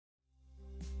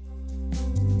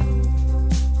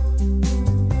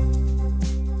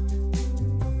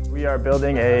We are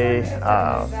building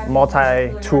a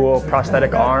multi-tool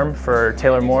prosthetic arm for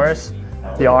Taylor Morris.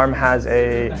 The arm has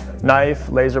a knife,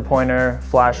 laser pointer,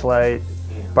 flashlight,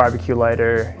 barbecue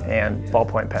lighter, and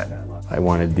ballpoint pen. I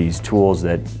wanted these tools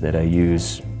that I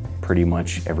use pretty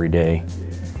much every day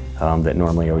that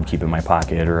normally I would keep in my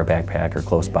pocket or a backpack or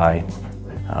close by,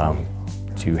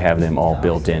 to have them all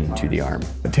built into the arm.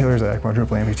 Taylor's a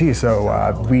quadruple amputee,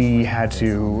 so we had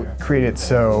to create it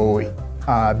so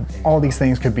all these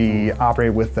things could be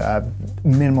operated with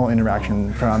minimal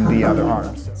interaction from the other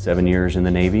arms. 7 years in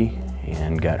the Navy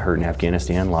and got hurt in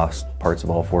Afghanistan, lost parts of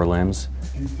all 4 limbs.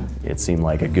 It seemed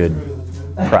like a good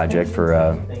project for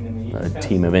a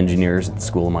team of engineers at the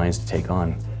School of Mines to take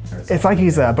on. It's like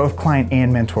he's both client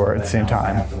and mentor at the same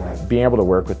time. Being able to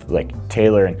work with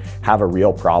Taylor and have a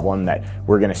real problem that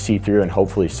we're going to see through and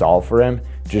hopefully solve for him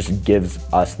just gives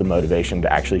us the motivation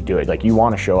to actually do it. You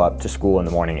want to show up to school in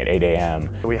the morning at 8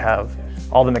 a.m. We have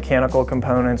all the mechanical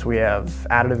components. We have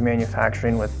additive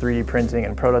manufacturing with 3D printing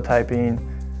and prototyping.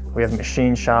 We have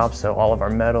machine shops, so all of our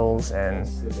metals and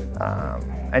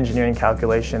engineering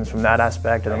calculations from that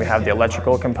aspect, and then we have the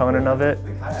electrical component of it.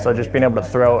 So just being able to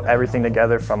throw everything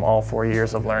together from all 4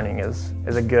 years of learning is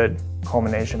a good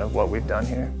culmination of what we've done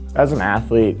here. As an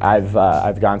athlete,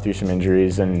 I've gone through some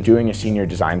injuries, and doing a senior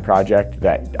design project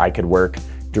that I could work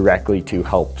directly to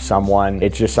help someone,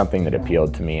 it's just something that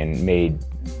appealed to me and made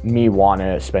me want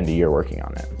to spend a year working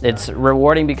on it. It's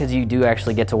rewarding because you do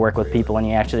actually get to work with people and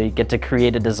you actually get to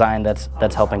create a design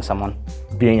that's helping someone.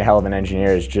 Being a hell of an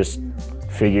engineer is just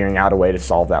figuring out a way to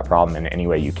solve that problem in any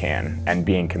way you can and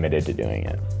being committed to doing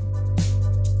it.